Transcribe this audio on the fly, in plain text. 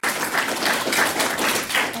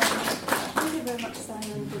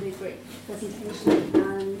presentation,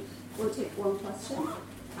 and we'll take one question.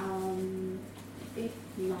 If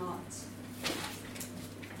not,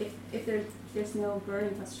 if there's no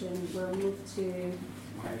burning question, we'll move to...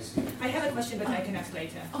 I have a question, but I can ask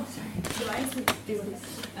later. Oh, sorry. Shall I do this?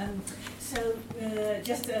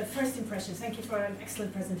 Just first impressions. Thank you for an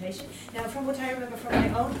excellent presentation. Now, from what I remember from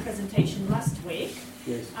my own presentation last week,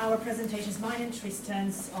 our presentations, mine and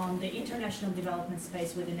Tristan's, on the international development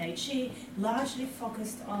space within HE, largely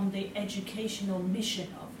focused on the educational mission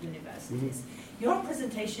of universities. Mm-hmm. Your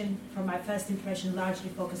presentation, from my first impression, largely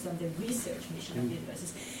focused on the research mission of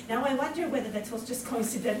universities. Now, I wonder whether that was just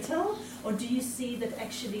coincidental, or do you see that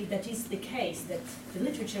actually that is the case, that the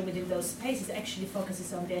literature within those spaces actually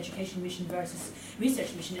focuses on the education mission versus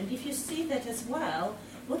research mission? And if you see that as well,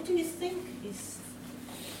 what do you think is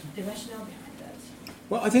the rationale behind that?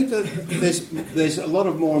 Well, I think that there's a lot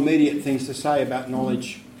of more immediate things to say about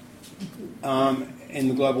knowledge in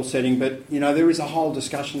the global setting, but, there is a whole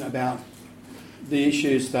discussion about the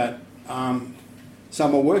issues that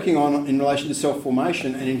some are working on in relation to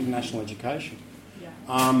self-formation and international education. Yeah.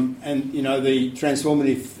 And, the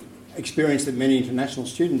transformative experience that many international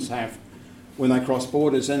students have when they cross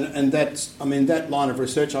borders. And that line of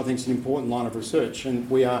research, I think, is an important line of research, and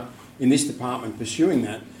we are, in this department, pursuing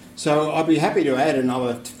that. So I'd be happy to add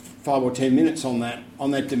another 5 or 10 minutes on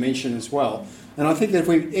that dimension as well. And I think that if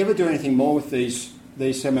we ever do anything more with these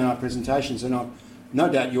seminar presentations, and no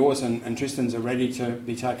doubt yours and Tristan's are ready to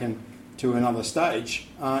be taken to another stage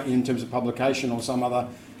in terms of publication or some other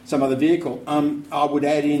vehicle. I would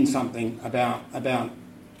add in something about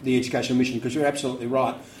the education mission, because you're absolutely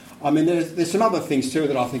right. I mean, there's some other things too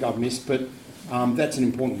that I think I've missed, but that's an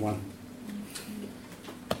important one.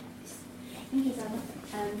 Thank you, Zara,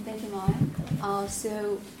 and thank you, Maya.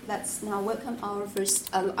 So let's now welcome our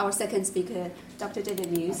second speaker, Dr.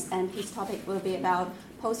 David Lewis, and his topic will be about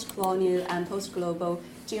post-colonial and post-global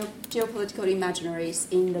geopolitical imaginaries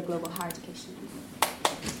in the global higher education.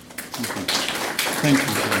 Thank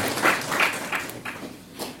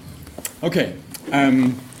you. Okay,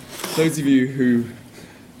 those of you who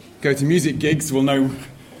go to music gigs will know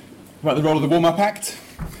about the role of the warm-up act.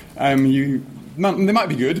 They might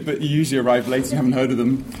be good, but you usually arrive late and you haven't heard of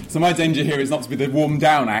them. So my danger here is not to be the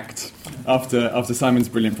warm-down act after Simon's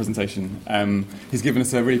brilliant presentation. He's given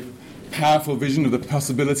us a really powerful vision of the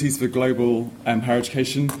possibilities for global higher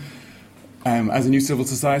education as a new civil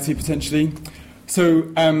society, potentially.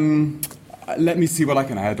 So let me see what I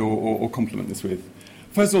can add or complement this with.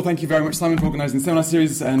 First of all, thank you very much, Simon, for organising the seminar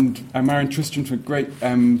series, and Maya and Tristan for great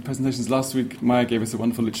presentations last week. Maya gave us a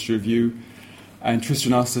wonderful literature review, and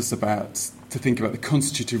Tristan asked us to think about the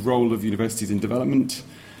constitutive role of universities in development,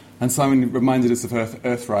 and Simon reminded us of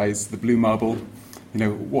Earthrise, the blue marble.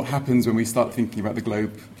 What happens when we start thinking about the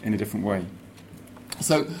globe in a different way.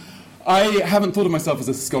 So I haven't thought of myself as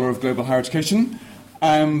a scholar of global higher education,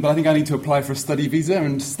 but I think I need to apply for a study visa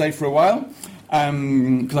and stay for a while,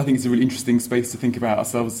 because I think it's a really interesting space to think about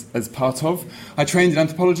ourselves as part of. I trained in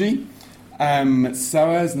anthropology at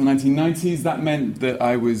SOAS in the 1990s. That meant that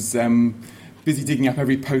I was busy digging up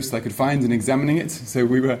every post I could find and examining it. So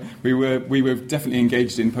we were definitely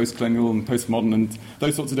engaged in post-colonial and postmodern and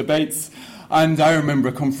those sorts of debates. And I remember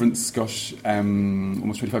a conference,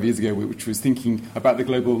 almost 25 years ago, which was thinking about the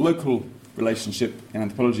global-local relationship in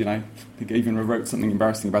anthropology, and I think I even wrote something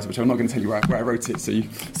embarrassing about it, which I'm not going to tell you where I wrote it, so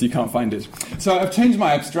you can't find it. So I've changed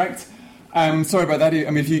my abstract. Sorry about that. I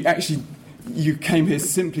mean, if you came here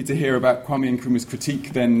simply to hear about Kwame Nkrumah's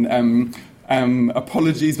critique, then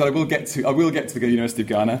apologies, but I will get to the University of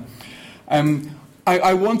Ghana.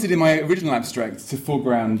 I wanted in my original abstract to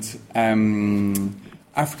foreground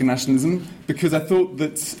African nationalism, because I thought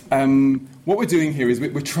that what we're doing here is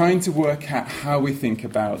we're trying to work out how we think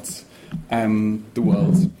about the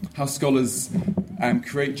world, how scholars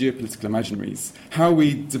create geopolitical imaginaries, how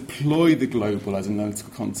we deploy the global as an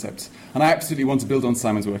analytical concept. And I absolutely want to build on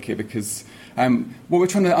Simon's work here, because what we're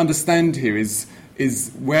trying to understand here is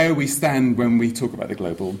where we stand when we talk about the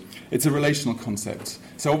global. It's a relational concept.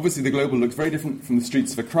 So obviously the global looks very different from the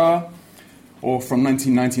streets of Accra or from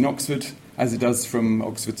 1919 Oxford as it does from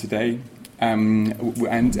Oxford today. So we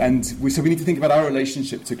need to think about our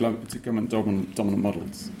relationship to government dominant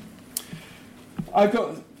models. I've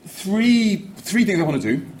got three things I want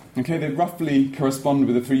to do. Okay, they roughly correspond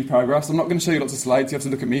with the 3 paragraphs. I'm not going to show you lots of slides. You have to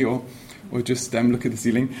look at me or just look at the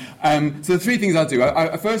ceiling. So the 3 things I'll do.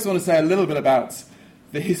 I first want to say a little bit about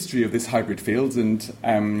the history of this hybrid field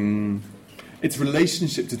and its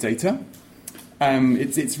relationship to data.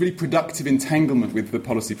 Its really productive entanglement with the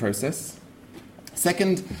policy process.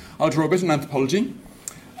 Second, I'll draw a bit on anthropology.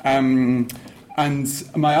 And And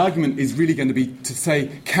my argument is really going to be to say,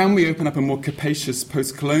 can we open up a more capacious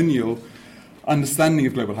post-colonial understanding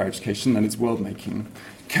of global higher education and its world-making?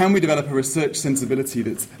 Can we develop a research sensibility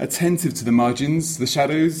that's attentive to the margins, the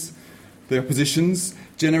shadows, the oppositions,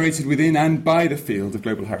 generated within and by the field of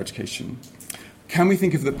global higher education? Can we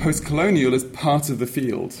think of the post-colonial as part of the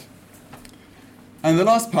field? And the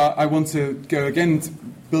last part, I want to go again,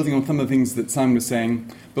 building on some of the things that Simon was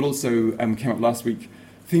saying, but also came up last week,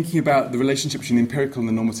 thinking about the relationship between the empirical and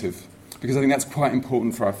the normative, because I think that's quite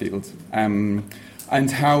important for our field, and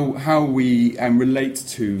how we relate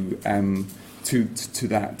to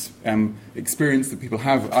that experience that people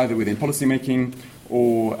have either within policymaking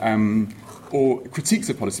or critiques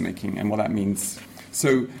of policymaking and what that means.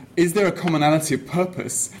 So is there a commonality of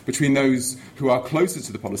purpose between those who are closer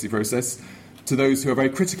to the policy process to those who are very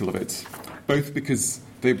critical of it, both because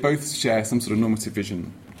they both share some sort of normative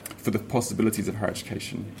vision for the possibilities of higher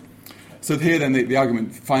education? So here then the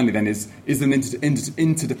argument finally then is an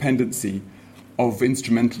interdependency of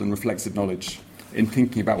instrumental and reflexive knowledge in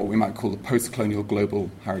thinking about what we might call the post-colonial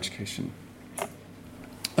global higher education.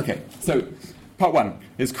 Okay, so part one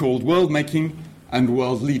is called World Making and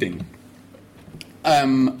World Leading.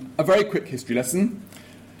 A very quick history lesson.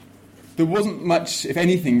 There wasn't much, if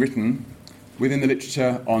anything, written within the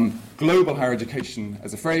literature on global higher education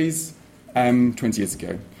as a phrase 20 years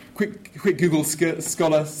ago. Quick Google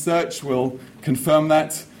Scholar search will confirm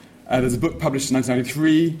that. There's a book published in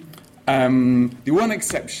 1993. The one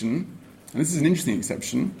exception, and this is an interesting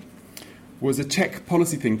exception, was a Czech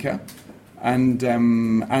policy thinker and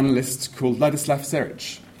analyst called Ladislav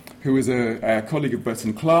Seric, who was a colleague of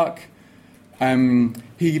Burton Clark.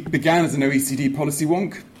 He began as an OECD policy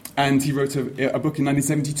wonk, and he wrote a book in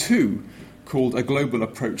 1972 called A Global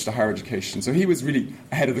Approach to Higher Education. So he was really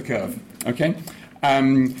ahead of the curve, okay?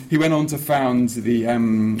 He went on to found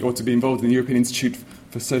or to be involved in the European Institute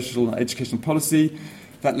for Social and Educational Policy.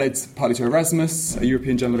 That led partly to Erasmus, a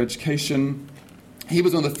European Journal of Education. He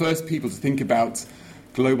was one of the first people to think about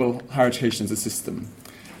global higher education as a system.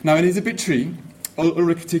 Now, in his obituary,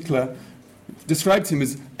 Ulrich Tickler described him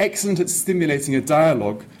as excellent at stimulating a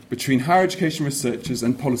dialogue between higher education researchers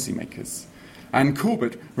and policymakers. And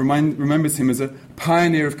Corbett remembers him as a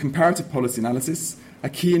pioneer of comparative policy analysis, a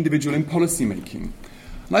key individual in policy making.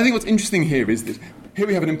 And I think what's interesting here is that here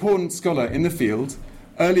we have an important scholar in the field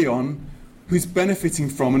early on who's benefiting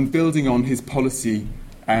from and building on his policy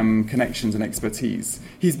connections and expertise.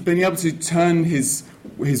 He's been able to turn his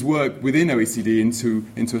work within OECD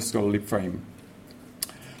into a scholarly frame.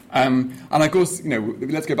 And of course,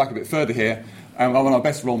 let's go back a bit further here. One of our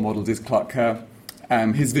best role models is Clark Kerr.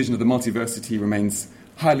 His vision of the multiversity remains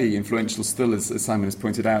highly influential still, as Simon has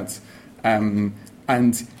pointed out. And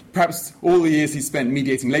perhaps all the years he spent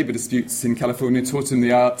mediating labour disputes in California taught him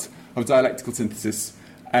the art of dialectical synthesis.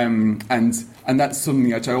 And that's something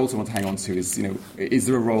which I also want to hang on to is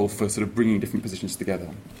there a role for sort of bringing different positions together?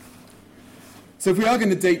 So if we are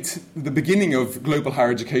going to date the beginning of global higher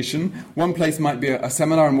education, one place might be a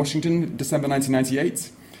seminar in Washington, December 1998,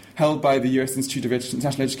 held by the US Institute of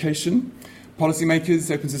International Education. Policymakers,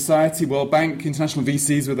 Open Society, World Bank, international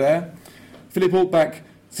VCs were there. Philip Altbach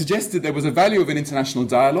suggested there was a value of an international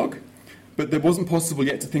dialogue, but it wasn't possible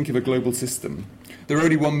yet to think of a global system. There were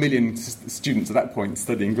only 1 million students at that point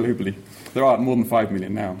studying globally. There are more than 5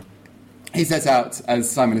 million now. He set out, as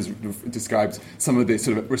Simon has described, some of the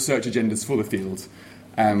sort of research agendas for the field,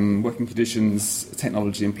 working conditions,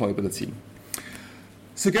 technology, employability.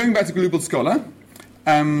 So going back to Global Scholar,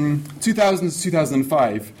 2000 to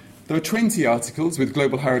 2005, there are 20 articles with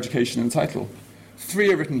global higher education in the title.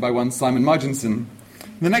 3 are written by one Simon Marginson.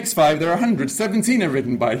 The next 5, there are 100. 17 are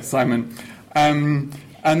written by Simon.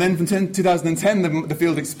 And then from 2010, the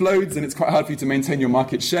field explodes, and it's quite hard for you to maintain your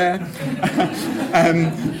market share.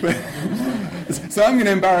 So I'm going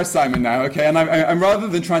to embarrass Simon now, okay? And I'm rather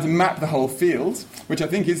than trying to map the whole field, which I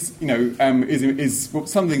think is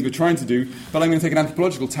something we're trying to do, but I'm going to take an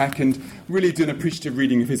anthropological tack and really do an appreciative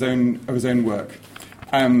reading of his own work.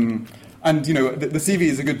 And the CV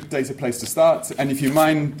is a good data place to start. And if you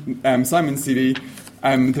mind Simon's CV,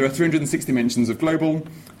 there are 360 mentions of global.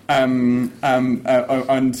 And of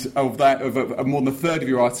that, more than a third of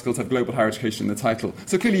your articles have global higher education in the title.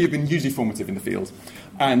 So clearly you've been hugely formative in the field,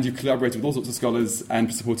 and you've collaborated with all sorts of scholars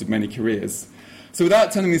and supported many careers. So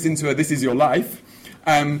without turning this into this is your life,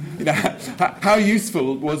 how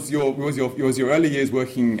useful was your early years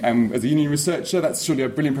working as a union researcher? That's surely a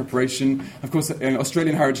brilliant preparation. Of course,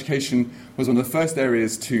 Australian higher education was one of the first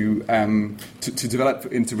areas to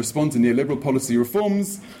develop and to respond to neoliberal policy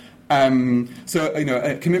reforms. A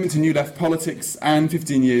commitment to New Left politics and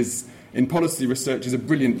 15 years in policy research is a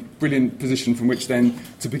brilliant position from which then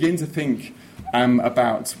to begin to think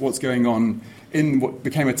about what's going on in what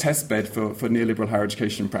became a test bed for neoliberal higher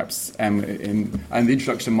education, perhaps, and the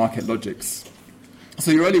introduction of market logics. So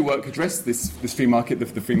your early work addressed this free market,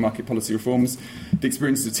 the free market policy reforms, the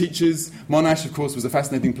experiences of teachers. Monash, of course, was a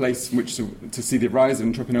fascinating place from which to see the rise of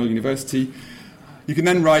entrepreneurial university. You can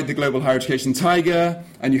then ride the global higher education tiger,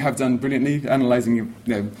 and you have done brilliantly, analysing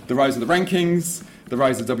the rise of the rankings, the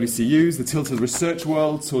rise of WCUs, the tilt of the research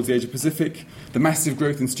world towards the Asia-Pacific, the massive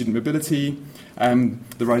growth in student mobility,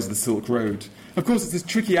 the rise of the Silk Road. Of course, it's this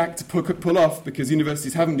tricky act to pull off because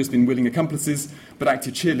universities haven't just been willing accomplices, but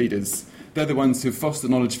active cheerleaders. They're the ones who foster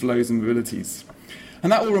knowledge flows and mobilities.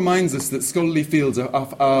 And that all reminds us that scholarly fields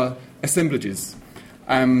are assemblages.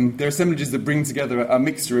 They're assemblages that bring together a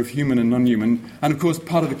mixture of human and non-human. And, of course,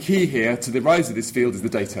 part of the key here to the rise of this field is the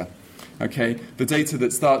data. Okay? The data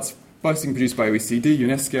that starts by being produced by OECD,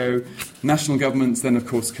 UNESCO, national governments, then, of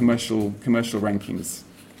course, commercial rankings.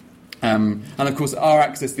 And, of course, our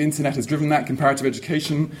access to the internet has driven that. Comparative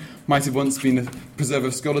education might have once been a preserver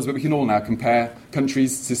of scholars, but we can all now compare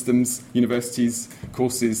countries, systems, universities,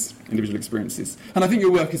 courses, individual experiences. And I think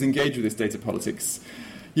your work is engaged with this data politics.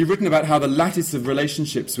 You've written about how the lattice of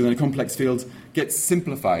relationships within a complex field gets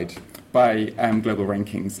simplified by global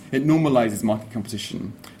rankings. It normalises market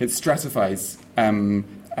competition. It stratifies on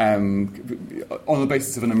the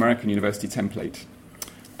basis of an American university template.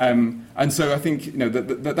 And so I think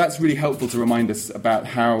that's really helpful to remind us about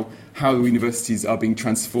how universities are being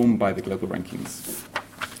transformed by the global rankings.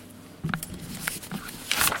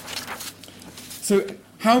 So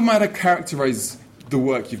how might I characterise the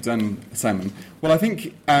work you've done, Simon? Well, I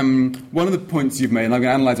think one of the points you've made, and I'm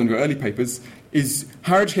going to analyse one of your early papers, is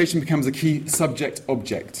higher education becomes a key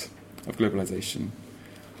subject-object of globalisation.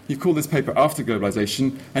 You call this paper After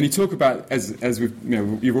Globalisation, and you talk about, as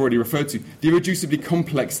you've already referred to, the irreducibly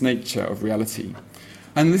complex nature of reality.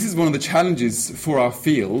 And this is one of the challenges for our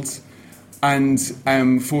field and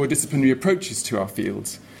for disciplinary approaches to our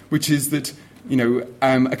field, which is that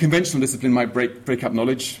a conventional discipline might break up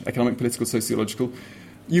knowledge, economic, political, sociological.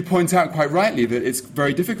 You point out quite rightly that it's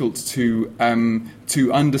very difficult to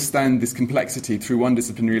understand this complexity through one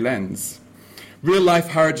disciplinary lens. Real-life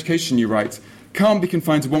higher education, you write, can't be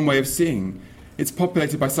confined to one way of seeing. It's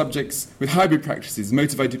populated by subjects with hybrid practices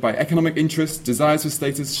motivated by economic interests, desires for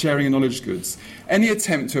status, sharing and knowledge goods. Any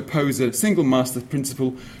attempt to oppose a single master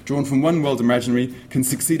principle drawn from one world imaginary can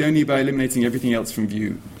succeed only by eliminating everything else from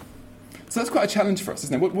view. So that's quite a challenge for us,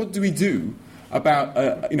 isn't it? What do we do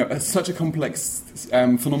about such a complex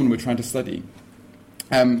phenomenon we're trying to study?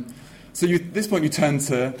 So at this point you turn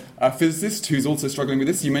to a physicist who's also struggling with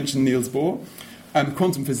this. You mentioned Niels Bohr.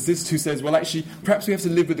 Quantum physicist who says, well, actually, perhaps we have to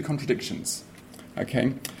live with the contradictions,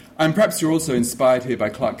 okay? And perhaps you're also inspired here by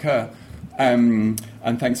Clark Kerr, and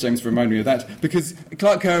thanks, James, for reminding me of that, because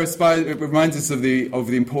Clark Kerr reminds us of the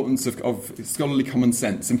importance of scholarly common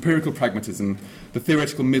sense, empirical pragmatism, the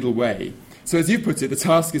theoretical middle way. So as you put it, the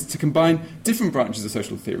task is to combine different branches of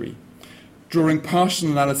social theory, drawing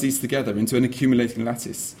partial analyses together into an accumulating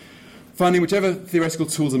lattice, finding whichever theoretical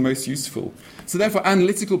tools are most useful. So therefore,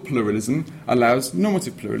 analytical pluralism allows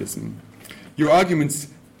normative pluralism. Your argument,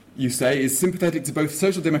 you say, is sympathetic to both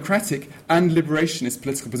social democratic and liberationist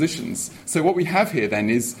political positions. So what we have here, then,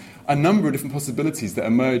 is a number of different possibilities that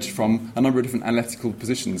emerge from a number of different analytical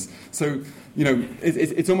positions. So,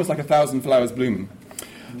 it's almost like 1,000 flowers blooming.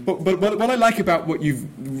 But what I like about the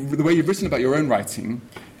way you've written about your own writing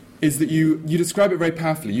is that you describe it very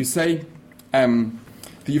powerfully. You say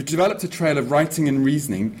that you've developed a trail of writing and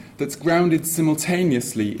reasoning that's grounded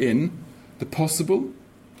simultaneously in the possible,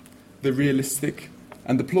 the realistic,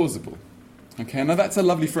 and the plausible. Okay, now that's a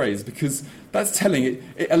lovely phrase because that's telling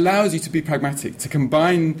it allows you to be pragmatic, to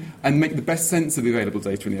combine and make the best sense of the available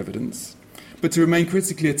data and the evidence, but to remain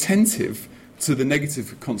critically attentive to the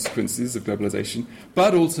negative consequences of globalisation,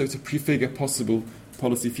 but also to prefigure possible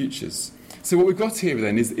policy futures. So what we've got here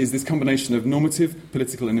then is this combination of normative,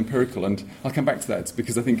 political and empirical, and I'll come back to that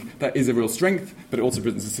because I think that is a real strength, but it also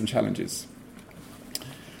presents some challenges.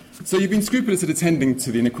 So you've been scrupulous at attending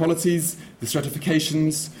to the inequalities, the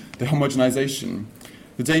stratifications, the homogenisation,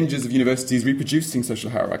 the dangers of universities reproducing social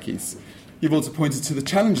hierarchies. You've also pointed to the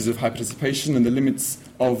challenges of high participation and the limits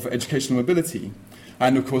of educational mobility,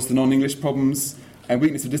 and of course the non-English problems and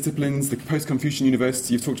weakness of disciplines, the post-Confucian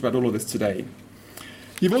university. You've talked about all of this today.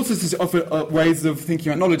 You've also offered ways of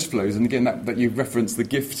thinking about knowledge flows, and again, that you referenced the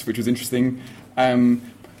gift, which was interesting,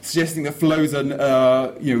 suggesting that flows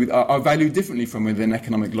are valued differently from within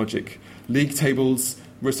economic logic. League tables,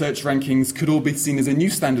 research rankings could all be seen as a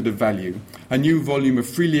new standard of value, a new volume of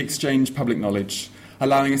freely exchanged public knowledge,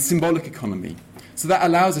 allowing a symbolic economy. So that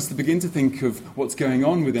allows us to begin to think of what's going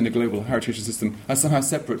on within a global higher education system as somehow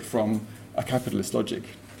separate from a capitalist logic.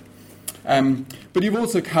 But you've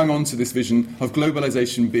also hung on to this vision of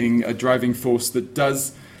globalization being a driving force that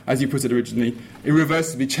does, as you put it originally,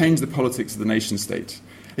 irreversibly change the politics of the nation state.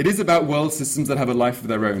 It is about world systems that have a life of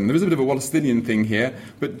their own. There is a bit of a Wallistinian thing here,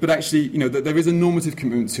 but actually, there is a normative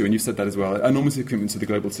commitment to, and you've said that as well, a normative commitment to the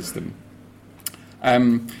global system.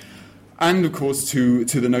 And, of course, to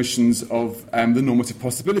the notions of the normative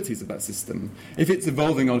possibilities of that system. If it's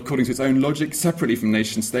evolving according to its own logic, separately from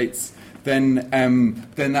nation states, then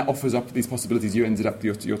that offers up these possibilities you ended up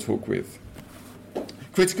your talk with.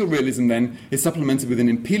 Critical realism, then, is supplemented with an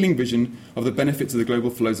appealing vision of the benefits of the global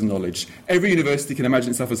flows of knowledge. Every university can imagine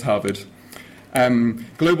itself as Harvard.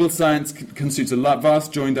 Global science constitutes a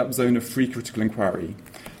vast joined-up zone of free critical inquiry.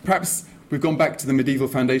 Perhaps we've gone back to the medieval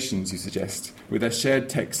foundations, you suggest, with their shared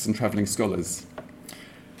texts and travelling scholars.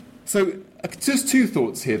 So, just two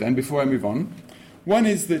thoughts here, then, before I move on. One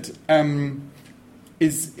is that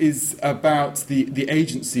is about the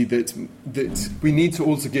agency that we need to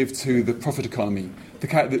also give to the profit economy,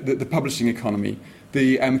 the publishing economy,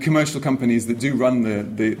 the commercial companies that do run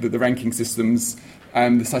the ranking systems,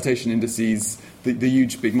 the citation indices, the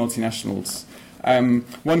huge big multinationals.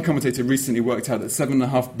 One commentator recently worked out that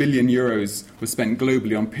 7.5 billion euros was spent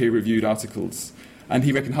globally on peer-reviewed articles, and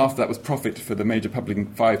he reckoned half of that was profit for the major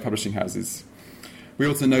five publishing houses. We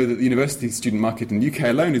also know that the university student market in the UK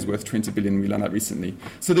alone is worth 20 billion, we learned that recently.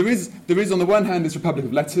 So there is on the one hand this Republic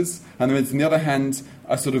of Letters, and there is on the other hand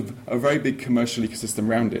a sort of a very big commercial ecosystem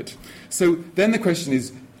around it. So then the question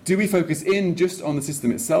is, do we focus in just on the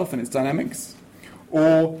system itself and its dynamics?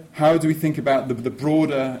 Or how do we think about the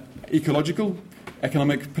broader ecological,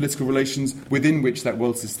 economic, political relations within which that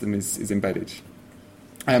world system is embedded?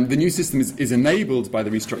 The new system is enabled by the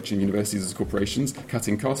restructuring of universities as corporations,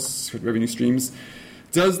 cutting costs, revenue streams.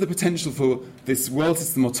 Does the potential for this world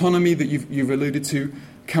system autonomy that you've alluded to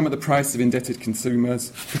come at the price of indebted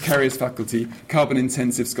consumers, precarious faculty,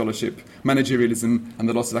 carbon-intensive scholarship, managerialism, and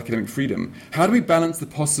the loss of academic freedom? How do we balance the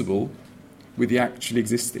possible with the actually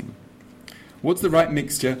existing? What's the right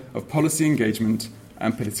mixture of policy engagement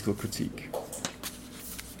and political critique?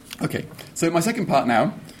 Okay, so my second part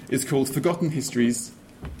now is called Forgotten Histories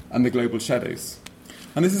and the Global Shadows.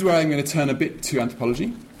 And this is where I'm going to turn a bit to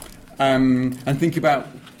anthropology and think about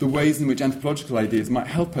the ways in which anthropological ideas might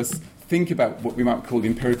help us think about what we might call the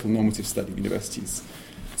empirical normative study of universities.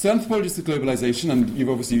 So anthropologists of globalization, and you've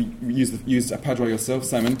obviously used Padua yourself,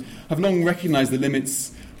 Simon, have long recognized the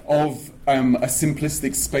limits of a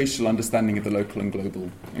simplistic spatial understanding of the local and global.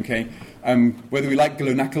 Okay, whether we like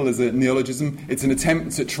Glonackle as a neologism, it's an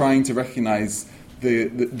attempt at trying to recognize the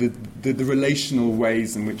relational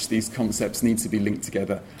ways in which these concepts need to be linked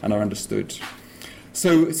together and are understood.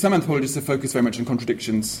 So some anthropologists are focused very much on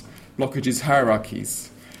contradictions, blockages, hierarchies.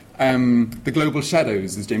 The global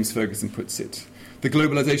shadows, as James Ferguson puts it. The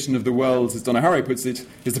globalization of the world, as Donna Haraway puts it,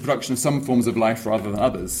 is the production of some forms of life rather than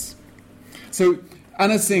others. So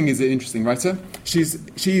Anna Singh is an interesting writer. She's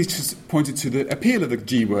just pointed to the appeal of the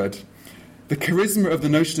G word. The charisma of the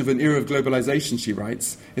notion of an era of globalization, she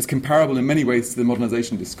writes, is comparable in many ways to the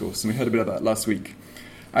modernization discourse, and we heard a bit of that last week.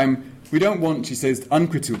 We don't want, she says,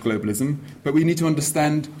 uncritical globalism, but we need to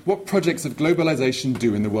understand what projects of globalization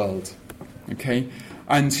do in the world. Okay?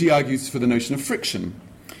 And she argues for the notion of friction,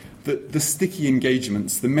 the sticky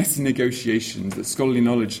engagements, the messy negotiations that scholarly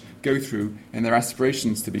knowledge go through in their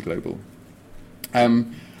aspirations to be global.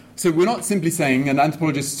 So we're not simply saying, and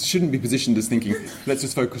anthropologists shouldn't be positioned as thinking, let's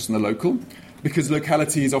just focus on the local, because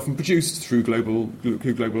locality is often produced through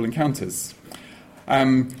global encounters.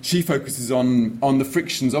 She focuses on the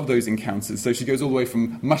frictions of those encounters. So she goes all the way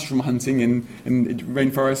from mushroom hunting in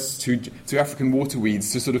rainforests to African water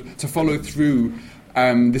weeds to follow through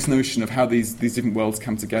this notion of how these different worlds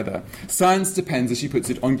come together. Science depends, as she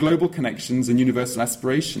puts it, on global connections and universal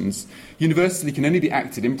aspirations. Universally can only be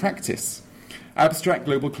acted in practice. Abstract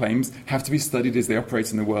global claims have to be studied as they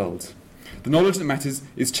operate in the world. The knowledge that matters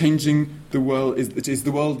is changing the world, is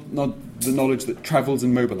the world, not the knowledge that travels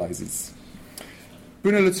and mobilizes.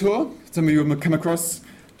 Bruno Latour, some of you have come across,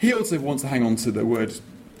 he also wants to hang on to the word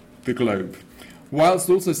the globe, whilst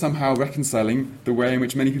also somehow reconciling the way in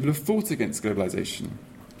which many people have fought against globalization.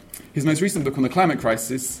 His most recent book on the climate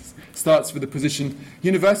crisis starts with the position,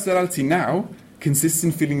 universality now consists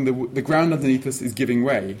in feeling the ground underneath us is giving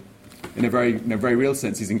way. In a very real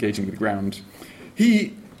sense, he's engaging with the ground.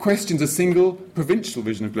 He questions a single provincial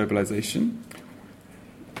vision of globalization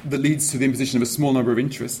that leads to the imposition of a small number of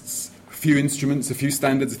interests, a few instruments, a few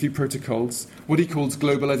standards, a few protocols, what he calls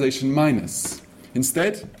globalization minus.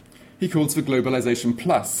 Instead, he calls for globalization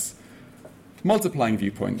plus, multiplying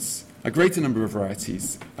viewpoints, a greater number of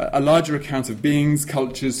varieties, a larger account of beings,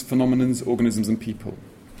 cultures, phenomena, organisms, and people.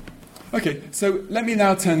 Okay, so let me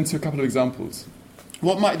now turn to a couple of examples.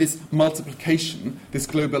 What might this multiplication, this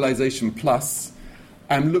globalization plus,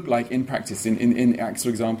 look like in practice, in actual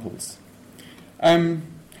examples?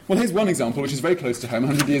 Well, here's one example, which is very close to home.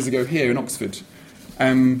 100 years ago here in Oxford,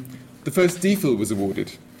 the first DPhil was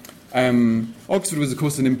awarded. Oxford was, of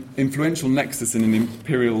course, an influential nexus in an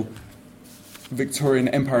imperial Victorian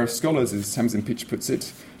empire of scholars, as Tamsin Pitch puts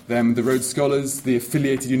it. The Rhodes Scholars, the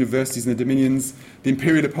affiliated universities in the Dominions, the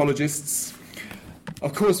imperial apologists.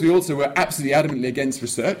 Of course, we also were absolutely adamantly against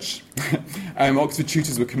research. Oxford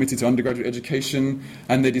tutors were committed to undergraduate education,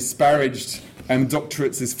 and they disparaged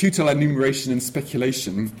doctorates as futile enumeration and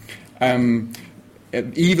speculation,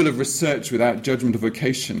 evil of research without judgment or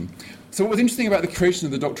vocation. So what was interesting about the creation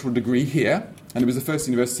of the doctoral degree here, and it was the first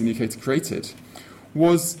university in the UK to create it,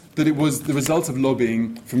 was that it was the result of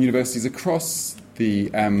lobbying from universities across the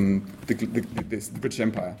British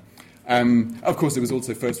Empire. Of course, it was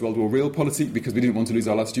also First World War realpolitik, because we didn't want to lose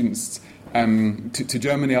our last students to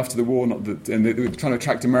Germany after the war, and they were trying to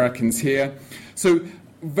attract Americans here. So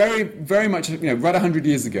very, very much, right 100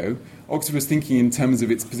 years ago, Oxford was thinking in terms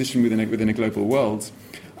of its position within a global world.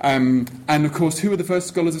 And of course, who were the first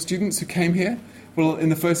scholars or students who came here? Well, in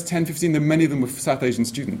the first 10, 15, many of them were South Asian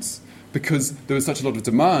students, because there was such a lot of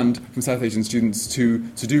demand from South Asian students to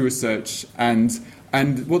do research, and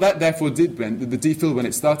what that therefore did meant that the DPhil, when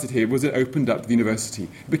it started here, was it opened up the university.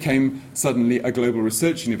 It became suddenly a global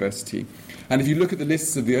research university. And if you look at the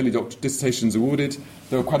lists of the early dissertations awarded,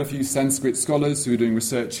 there were quite a few Sanskrit scholars who were doing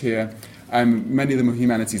research here. Many of them were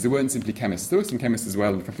humanities. They weren't simply chemists. There were some chemists as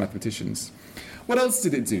well, and a couple of mathematicians. What else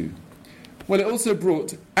did it do? Well, it also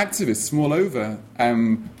brought activists from all over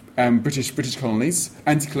British colonies,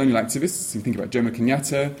 anti-colonial activists. You think about Jomo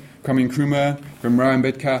Kenyatta, Kwame Nkrumah, Bhimrao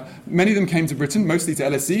Ambedkar. Many of them came to Britain, mostly to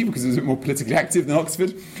LSE, because it was a bit more politically active than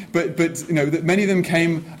Oxford. But many of them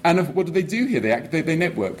came, and what did they do here? They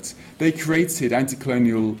networked. They created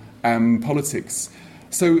anti-colonial politics.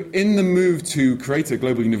 So in the move to create a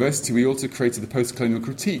global university, we also created the post-colonial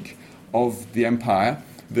critique of the empire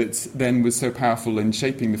that then was so powerful in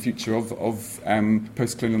shaping the future of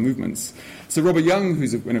post-colonial movements. So Robert Young,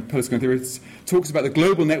 who's a post-colonial theorist, talks about the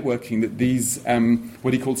global networking that these,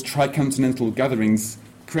 what he calls tricontinental gatherings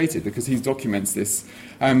created, because he documents this,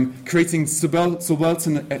 creating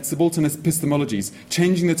subaltern epistemologies,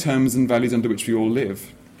 changing the terms and values under which we all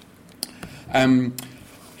live.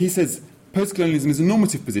 He says, post-colonialism is a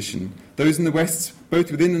normative position. Those in the West, both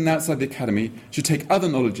within and outside the academy, should take other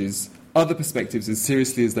knowledges, other perspectives as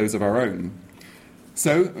seriously as those of our own.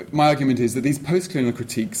 So, my argument is that these post-colonial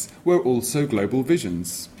critiques were also global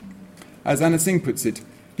visions. As Anna Singh puts it,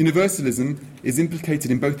 universalism is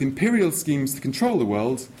implicated in both imperial schemes to control the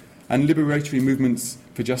world and liberatory movements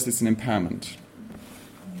for justice and empowerment.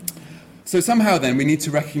 So somehow then we need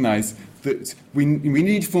to recognise that we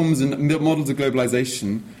need forms and models of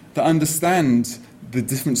globalisation that understand the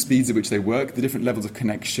different speeds at which they work, the different levels of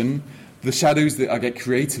connection, the shadows that get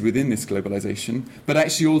created within this globalisation, but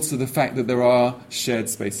actually also the fact that there are shared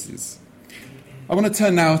spaces. I want to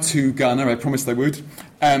turn now to Ghana. I promised I would.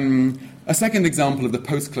 A second example of the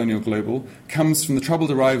post-colonial global comes from the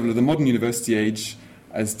troubled arrival of the modern university age,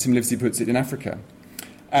 as Tim Livesey puts it, in Africa.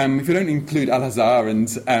 If we don't include Al-Azhar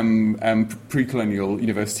and pre-colonial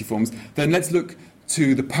university forms, then let's look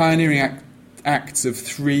to the pioneering acts of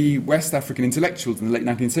three West African intellectuals in the late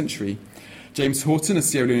 19th century. James Horton, a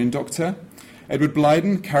Sierra Leonean doctor, Edward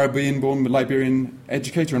Blyden, Caribbean-born Liberian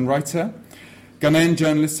educator and writer, Ghanaian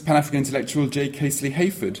journalist, Pan-African intellectual J. Casely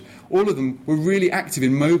Hayford. All of them were really active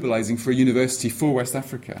in mobilising for a university for West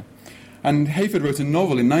Africa. And Hayford wrote a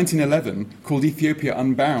novel in 1911 called Ethiopia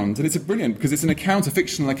Unbound, and it's brilliant because it's a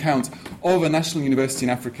fictional account of a national university in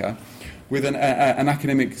Africa with an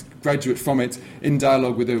academic graduate from it in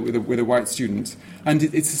dialogue with a white student. And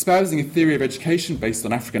it's espousing a theory of education based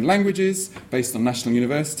on African languages, based on national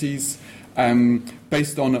universities,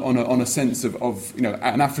 based on a sense of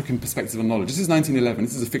an African perspective on knowledge. This is 1911.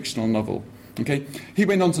 This is a fictional novel. Okay, he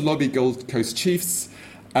went on to lobby Gold Coast chiefs,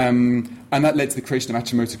 and that led to the creation of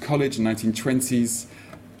Achimota College in the 1920s.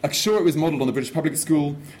 Sure, it was modelled on the British public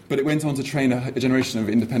school, but it went on to train a generation of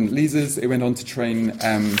independent leaders. It went on to train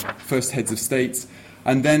first heads of state.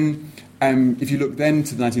 And then, if you look then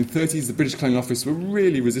to the 1930s, the British Colonial Office were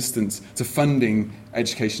really resistant to funding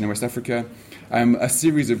education in West Africa. A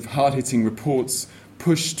series of hard-hitting reports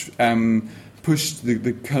pushed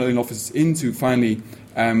the Colonial Office into finally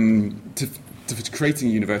to creating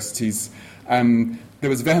universities. There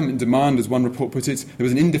was vehement demand, as one report put it. There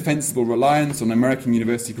was an indefensible reliance on American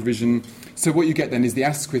university provision. So what you get then is the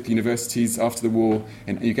Asquith universities after the war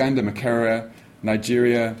in Uganda, Makerere,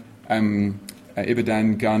 Nigeria,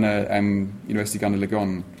 Ibadan, Ghana, University of Ghana,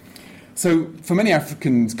 Legon. So for many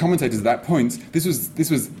African commentators at that point, this was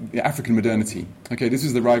the African modernity. Okay, this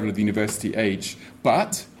was the arrival of the university age.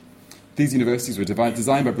 But these universities were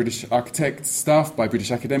designed by British architects, staffed by British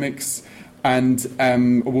academics, and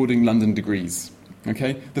awarding London degrees.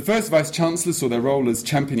 Okay, the first vice-chancellors saw their role as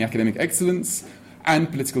championing academic excellence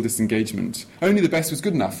and political disengagement. Only the best was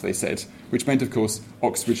good enough, they said, which meant, of course,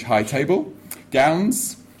 Oxbridge High Table,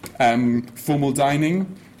 gowns, formal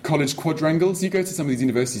dining, college quadrangles. You go to some of these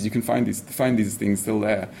universities, you can find these things still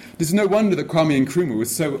there. There's no wonder that Kwame Nkrumah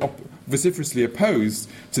was so vociferously opposed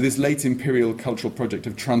to this late imperial cultural project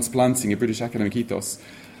of transplanting a British academic ethos.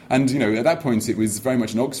 And, at that point, it was very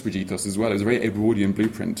much an Oxbridge ethos as well. It was a very Edwardian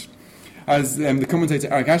blueprint. As the commentator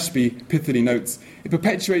Eric Ashby pithily notes, it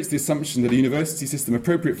perpetuates the assumption that a university system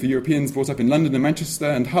appropriate for Europeans brought up in London and Manchester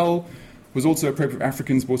and Hull was also appropriate for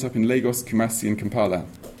Africans brought up in Lagos, Kumasi and Kampala.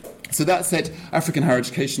 So that set African higher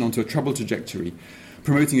education onto a troubled trajectory,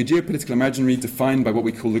 promoting a geopolitical imaginary defined by what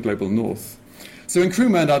we call the global north. So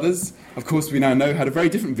Nkrumah and others, of course we now know, had a very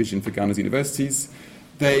different vision for Ghana's universities.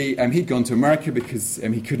 He'd gone to America because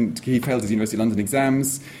he failed his University of London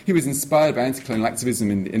exams. He was inspired by anti-colonial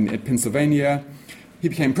activism in Pennsylvania. He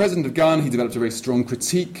became president of Ghana. He developed a very strong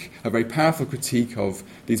critique, a very powerful critique of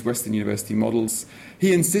these Western university models.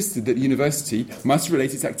 He insisted that the university must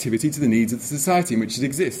relate its activity to the needs of the society in which it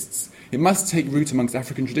exists. It must take root amongst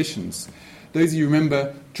African traditions. Those of you who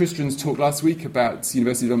remember Tristram's talk last week about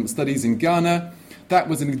university development studies in Ghana, that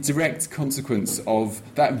was a direct consequence of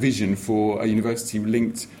that vision for a university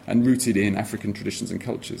linked and rooted in African traditions and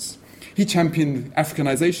cultures. He championed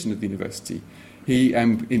Africanization of the university. He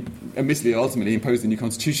admittedly ultimately imposed a new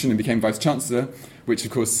constitution and became vice-chancellor, which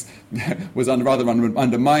of course was rather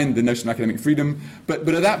undermined the notion of academic freedom. But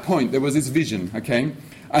at that point there was this vision, okay?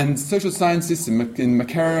 And social scientists in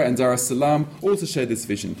Makerere and Dar es Salaam also shared this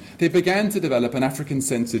vision. They began to develop an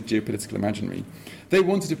African-centred geopolitical imaginary. They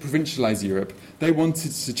wanted to provincialise Europe. They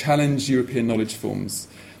wanted to challenge European knowledge forms.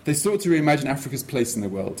 They sought to reimagine Africa's place in the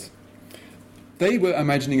world. They were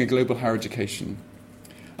imagining a global higher education.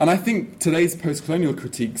 And I think today's post-colonial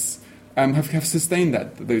critiques have sustained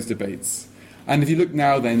those debates. And if you look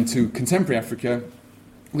now then to contemporary Africa,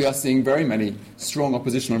 we are seeing very many strong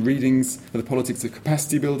oppositional readings of the politics of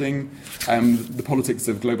capacity building, the politics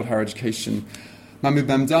of global higher education. Mahmoud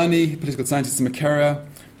Mamdani, political scientist in Makerere,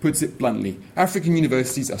 puts it bluntly: African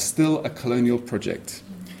universities are still a colonial project.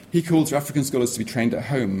 He calls for African scholars to be trained at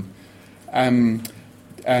home.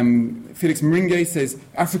 Felix Meringue says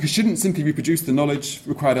Africa shouldn't simply reproduce the knowledge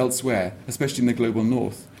required elsewhere, especially in the global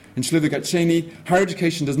north. And Shlomo Gaceni, higher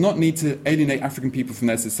education does not need to alienate African people from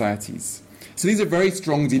their societies. So these are very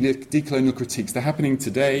strong decolonial critiques. They're happening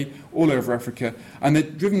today all over Africa, and they're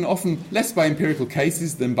driven often less by empirical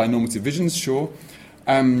cases than by normative visions, sure.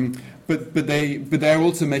 But they're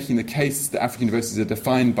also making the case that African universities are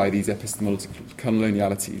defined by these epistemological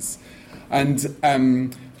colonialities. And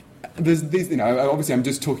there's these, obviously I'm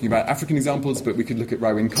just talking about African examples, but we could look at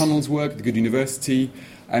Rywin Connell's work, The Good University.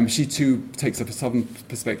 She too takes up a southern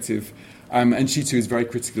perspective, and she too is very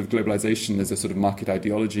critical of globalization as a sort of market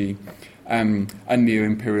ideology, a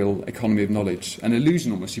neo-imperial economy of knowledge, an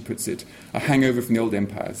illusion almost, she puts it, a hangover from the old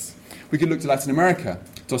empires. We could look to Latin America.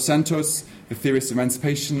 Dos Santos, the theorist of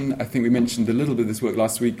emancipation. I think we mentioned a little bit of this work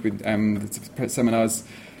last week with the seminars.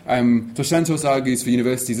 Dos Santos argues for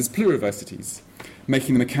universities as pluriversities,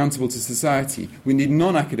 making them accountable to society. We need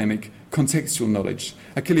non-academic, contextual knowledge.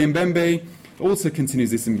 Akili Mbembe also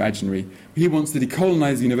continues this imaginary. He wants to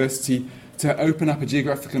decolonize the university to open up a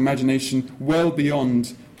geographical imagination well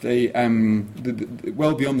beyond the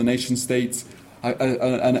nation state,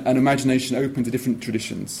 an imagination open to different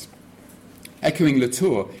traditions. Echoing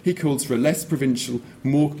Latour, he calls for a less provincial,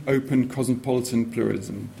 more open, cosmopolitan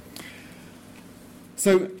pluralism.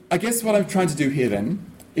 So I guess what I'm trying to do here then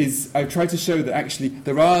is I've tried to show that actually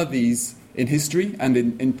there are these, in history and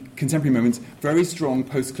in contemporary moments, very strong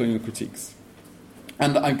post-colonial critiques.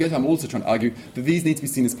 And I guess I'm also trying to argue that these need to be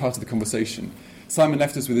seen as part of the conversation. Simon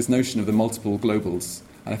left us with this notion of the multiple globals.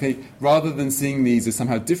 And I think rather than seeing these as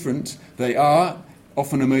somehow different, they are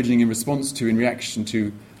often emerging in response to, in reaction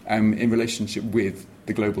to, in relationship with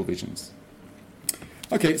the global visions.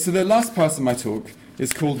 Okay, so the last part of my talk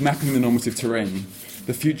is called Mapping the Normative Terrain,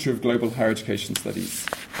 the Future of Global Higher Education Studies.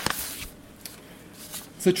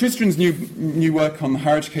 So Tristram's new work on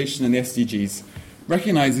higher education and the SDGs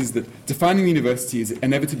recognises that defining the university is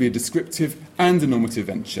inevitably a descriptive and a normative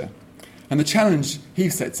venture. And the challenge he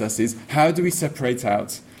sets us is, how do we separate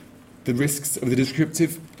out the risks of the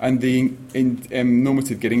descriptive and the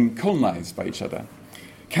normative getting colonised by each other?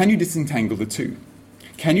 Can you disentangle the two?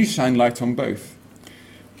 Can you shine light on both?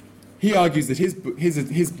 He argues that his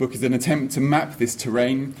book is an attempt to map this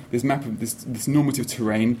terrain, this normative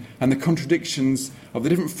terrain, and the contradictions of the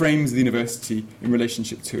different frames of the university in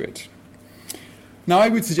relationship to it. Now, I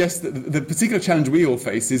would suggest that the particular challenge we all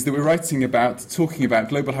face is that we're talking about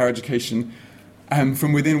global higher education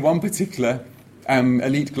from within one particular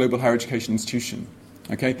elite global higher education institution.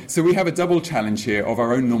 Okay, so we have a double challenge here of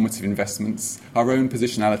our own normative investments, our own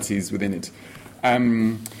positionalities within it.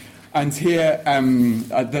 And here,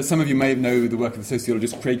 some of you may know the work of the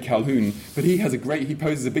sociologist Craig Calhoun, but he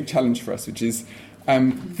poses a big challenge for us, which is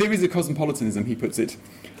theories of cosmopolitanism, he puts it,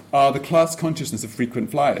 are the class consciousness of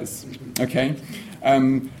frequent flyers. Okay,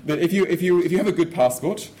 that if you have a good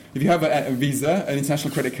passport, if you have a visa, an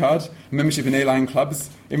international credit card, membership in airline clubs,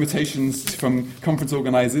 invitations from conference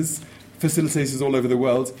organisers, facilitators all over the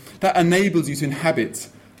world, that enables you to inhabit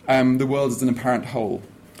the world as an apparent whole.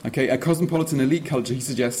 Okay, a cosmopolitan elite culture, he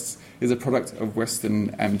suggests, is a product of Western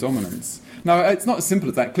dominance. Now, it's not as simple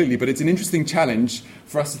as that, clearly, but it's an interesting challenge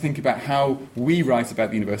for us to think about how we write about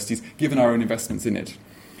the universities, given our own investments in it.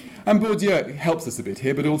 And Bourdieu helps us a bit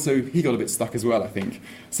here, but also he got a bit stuck as well, I think.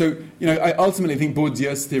 So, I ultimately think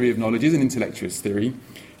Bourdieu's theory of knowledge is an intellectualist theory.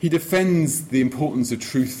 He defends the importance of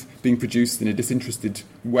truth being produced in a disinterested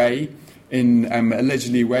way, in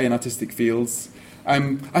allegedly way in artistic fields.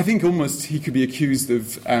 I think almost he could be accused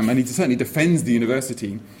of, and he certainly defends the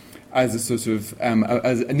university as a sort of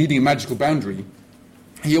as needing a magical boundary.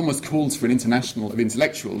 He almost calls for an international of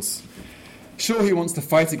intellectuals. Sure, he wants to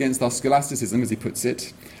fight against our scholasticism, as he puts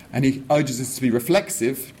it, and he urges us to be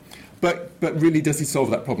reflexive, but really does he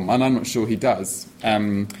solve that problem? And I'm not sure he does.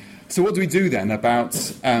 So what do we do then about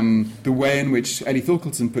the way in which Ellie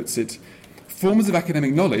Thorkelton puts it? Forms of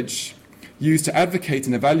academic knowledge used to advocate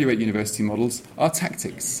and evaluate university models are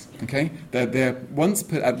tactics. Okay, they're at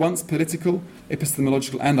once political,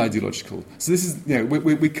 epistemological, and ideological. So this is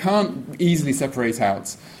we can't easily separate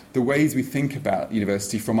out the ways we think about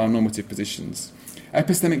university from our normative positions.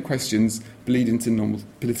 Epistemic questions bleed into normal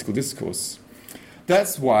political discourse.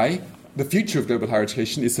 That's why the future of global higher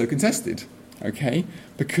education is so contested. Okay,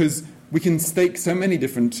 because we can stake so many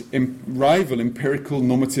different rival empirical,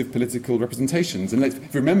 normative, political representations. And let's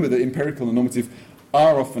remember that empirical and normative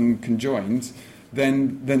are often conjoined.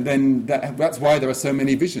 Then that's why there are so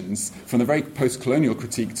many visions, from the very post-colonial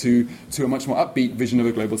critique to a much more upbeat vision of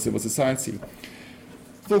a global civil society.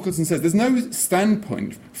 Thorkelton says there's no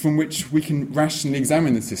standpoint from which we can rationally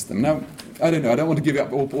examine the system. Now, I don't know, I don't want to give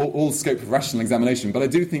up all scope of rational examination, but I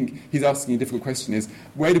do think he's asking a difficult question is,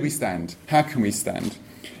 where do we stand? How can we stand?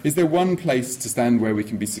 Is there one place to stand where we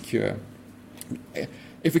can be secure?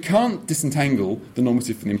 If we can't disentangle the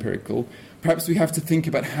normative from the empirical, perhaps we have to think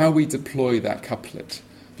about how we deploy that couplet.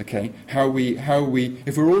 Okay, how we,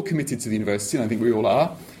 if we're all committed to the university, and I think we all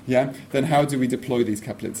are, then how do we deploy these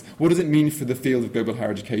couplets? What does it mean for the field of global higher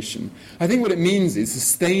education? I think what it means is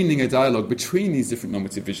sustaining a dialogue between these different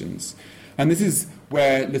normative visions. And this is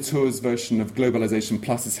where Latour's version of Globalization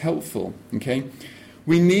Plus is helpful. Okay,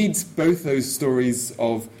 we need both those stories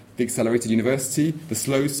of the accelerated university, the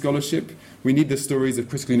slow scholarship. We need the stories of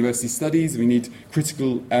critical university studies. We need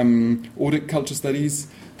critical audit culture studies,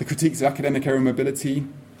 the critiques of academic error mobility,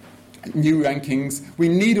 new rankings. We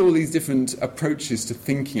need all these different approaches to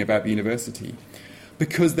thinking about the university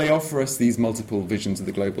because they offer us these multiple visions of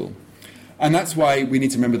the global. And that's why we need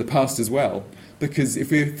to remember the past as well, because if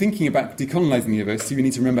we're thinking about decolonising the university, we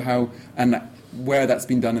need to remember how and where that's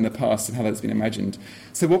been done in the past and how that's been imagined.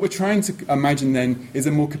 So what we're trying to imagine then is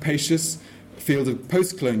a more capacious field of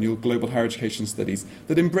post-colonial global higher education studies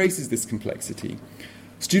that embraces this complexity.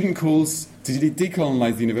 Student calls to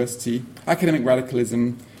decolonise the university, academic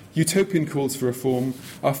radicalism, utopian calls for reform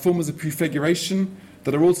are forms of prefiguration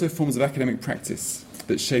that are also forms of academic practice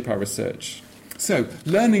that shape our research. So,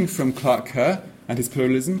 learning from Clark Kerr and his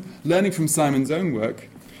pluralism, learning from Simon's own work,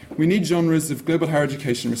 we need genres of global higher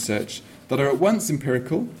education research that are at once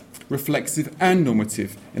empirical, reflexive, and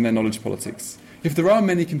normative in their knowledge politics. If there are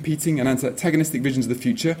many competing and antagonistic visions of the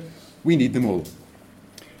future, we need them all.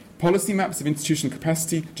 Policy maps of institutional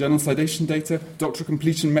capacity, journal citation data, doctoral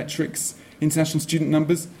completion metrics, international student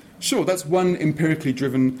numbers, sure, that's one empirically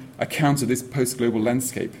driven account of this post-global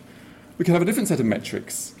landscape. We can have a different set of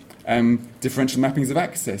metrics, differential mappings of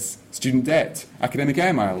access, student debt, academic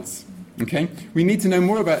air miles. Okay? We need to know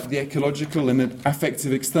more about the ecological and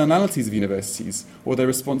affective externalities of universities or their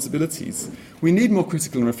responsibilities. We need more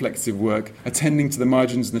critical and reflexive work attending to the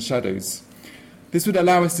margins and the shadows. This would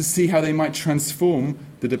allow us to see how they might transform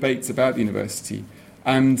the debates about the university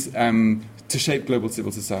and to shape global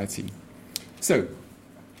civil society. So,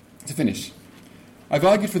 to finish, I've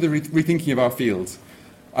argued for the rethinking of our field.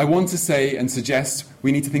 I want to say and suggest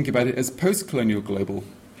we need to think about it as post-colonial global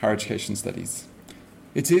higher education studies.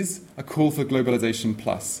 It is a call for globalization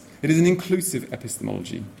plus. It is an inclusive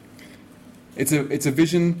epistemology. It's a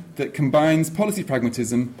vision that combines policy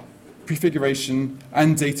pragmatism, prefiguration,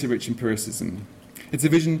 and data-rich empiricism. It's a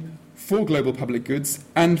vision for global public goods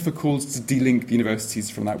and for calls to delink the universities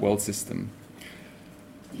from that world system.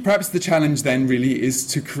 Perhaps the challenge then really is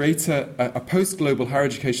to create a post-global higher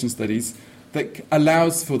education studies that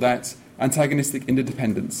allows for that antagonistic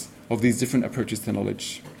interdependence of these different approaches to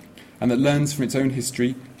knowledge, and that learns from its own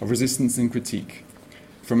history of resistance and critique,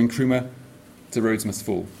 from Nkrumah to Rhodes Must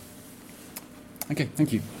Fall. Okay,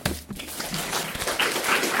 thank you.